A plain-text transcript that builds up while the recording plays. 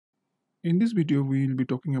In this video, we will be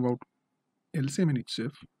talking about LCM and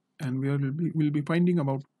HCF, and will be finding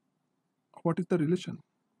about what is the relation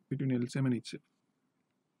between LCM and HCF.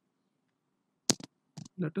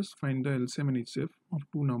 Let us find the LCM and HCF of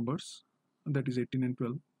two numbers, that is 18 and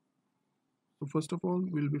 12. So first of all,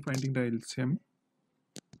 we'll be finding the LCM,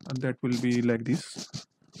 and that will be like this.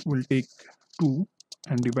 We'll take 2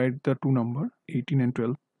 and divide the two number 18 and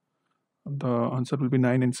 12. The answer will be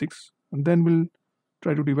 9 and 6. And then we'll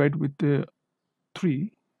try to divide with the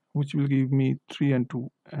 3, which will give me 3 and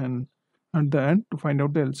 2. And at the end, to find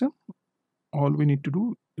out the LCM, all we need to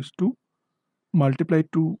do is to multiply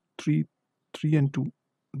 3 and 2.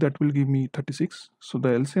 That will give me 36. So the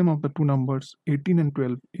LCM of the two numbers 18 and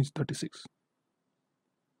 12 is 36.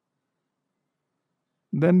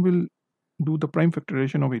 Then we'll do the prime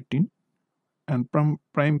factorization of 18 and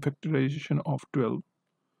prime factorization of 12.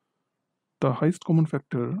 The highest common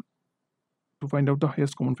factor, to find out the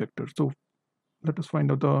highest common factor. So let us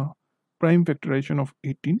find out the prime factorization of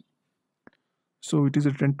 18. So it is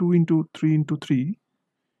written 2 into 3 into 3.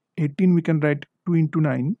 18 we can write 2 into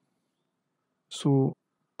 9. So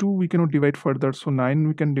 2 we cannot divide further, so 9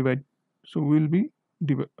 we can divide. So we will be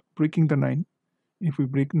breaking the 9. If we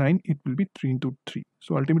break 9, it will be 3 into 3.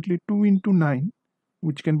 So ultimately 2 into 9,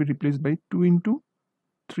 which can be replaced by 2 into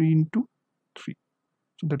 3 into 3.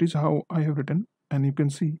 So that is how I have written, and you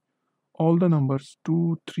can see all the numbers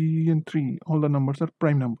 2, 3 and 3, all the numbers are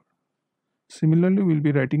prime number. Similarly, we will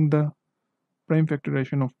be writing the prime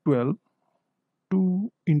factorization of 12,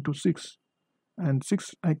 2 into 6, and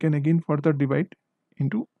 6 I can again further divide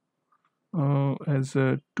into as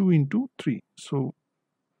 2 into 3. So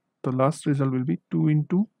the last result will be 2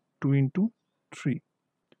 into 2 into 3.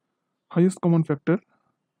 Highest common factor,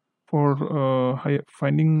 for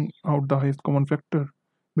finding out the highest common factor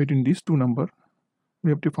between these two numbers, we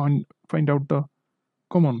have to find out the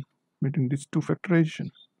common between these two factorizations.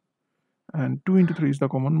 And 2 into 3 is the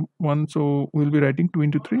common one, so we'll be writing 2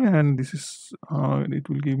 into 3, and this is it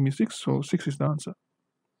will give me 6, so 6 is the answer.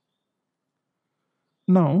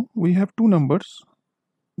 Now we have two numbers,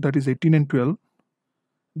 that is 18 and 12.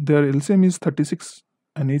 Their LCM is 36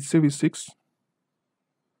 and HCF is 6.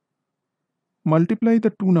 Multiply the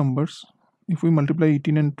two numbers. If we multiply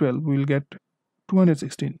 18 and 12, we will get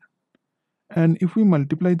 216. And if we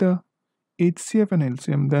multiply the HCF and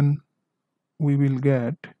LCM, then we will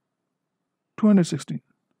get 216.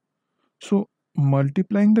 So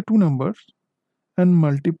multiplying the two numbers and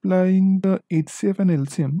multiplying the HCF and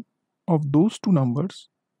LCM of those two numbers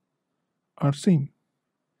are same.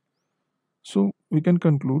 So we can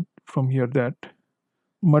conclude from here that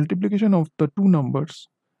multiplication of the two numbers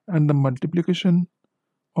and the multiplication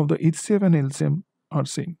of the HCF and LCM are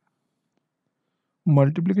same.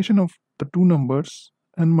 Multiplication of the two numbers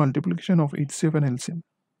and multiplication of HCF and LCM.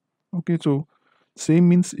 Okay, so same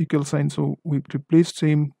means equal sign, so we replace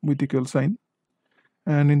same with equal sign.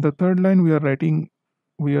 And in the third line, we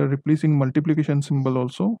are replacing multiplication symbol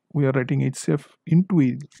also. We are writing HCF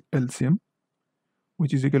into LCM,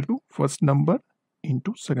 which is equal to first number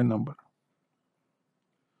into second number.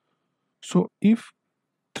 So if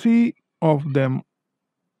 3 of them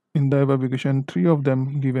in the above equation, 3 of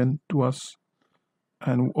them given to us,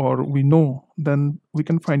 and or we know, then we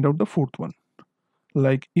can find out the fourth one.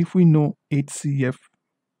 Like if we know HCF,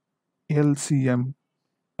 LCM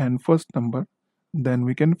and first number, then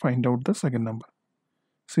we can find out the second number.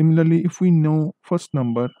 Similarly, if we know first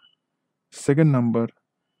number, second number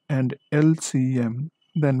and LCM,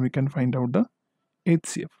 then we can find out the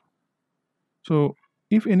HCF. So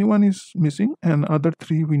if anyone is missing and other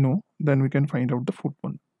 3 we know, then we can find out the fourth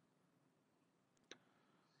one.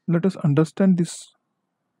 Let us understand this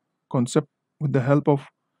concept with the help of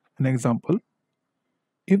an example.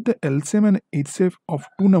 If the LCM and HCF of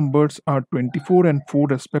two numbers are 24 and 4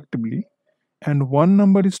 respectively, and one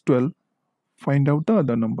number is 12, find out the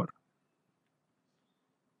other number.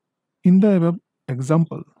 In the above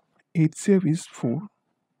example, HCF is 4,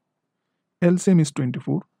 LCM is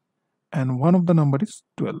 24, and one of the number is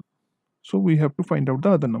 12. So we have to find out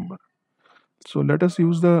the other number. So let us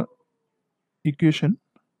use the equation.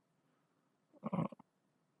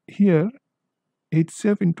 Here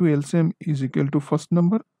HCF into LCM is equal to first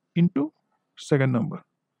number into second number.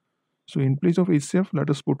 So in place of HCF, let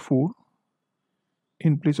us put 4.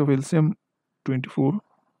 In place of LCM, 24.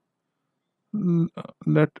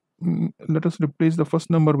 Let us replace the first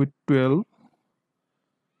number with 12.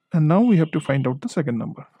 And now we have to find out the second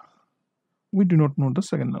number. We do not know the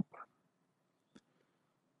second number.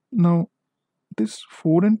 Now this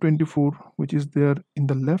 4 and 24, which is there in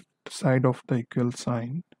the left side of the equal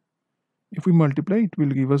sign, if we multiply, it will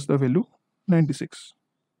give us the value 96.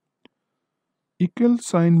 equal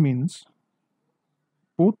sign means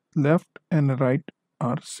both left and right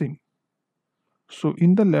are same. So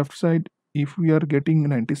in the left side, if we are getting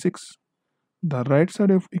 96, the right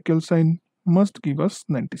side of equal sign must give us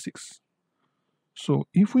 96. So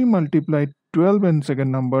if we multiply 12 and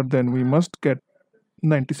second number, then we must get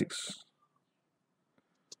 96.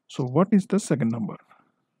 So what is the second number?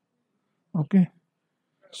 Okay,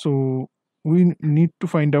 so we need to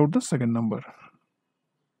find out the second number.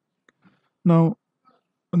 Now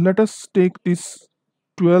let us take this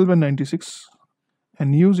 12 and 96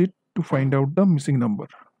 and use it to find out the missing number.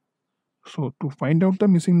 So to find out the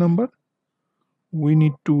missing number, we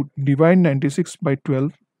need to divide 96 by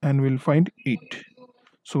 12 and we'll find 8.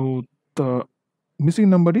 So the missing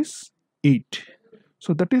number is 8.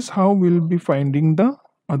 So that is how we'll be finding the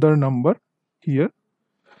other number here.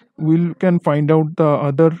 We can find out the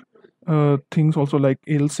other things also, like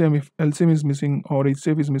LCM. If LCM is missing or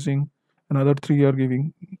HCF is missing, another 3 are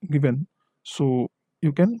given. So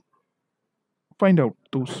you can find out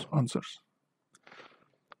those answers.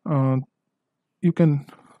 You can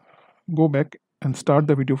go back and start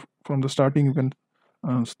the video from the starting. You can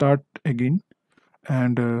start again,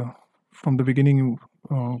 and from the beginning you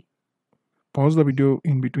pause the video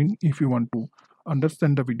in between if you want to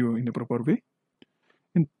understand the video in a proper way.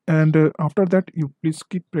 And after that, you please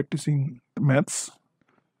keep practicing maths.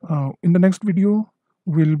 In the next video,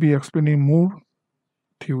 we'll be explaining more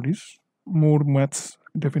theories, more maths,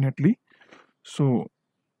 definitely. So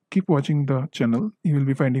keep watching the channel. You will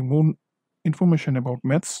be finding more information about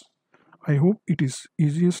maths. I hope it is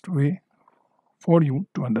easiest way for you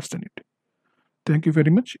to understand it. Thank you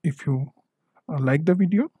very much. If you like the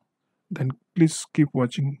video, then please keep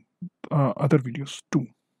watching other videos too.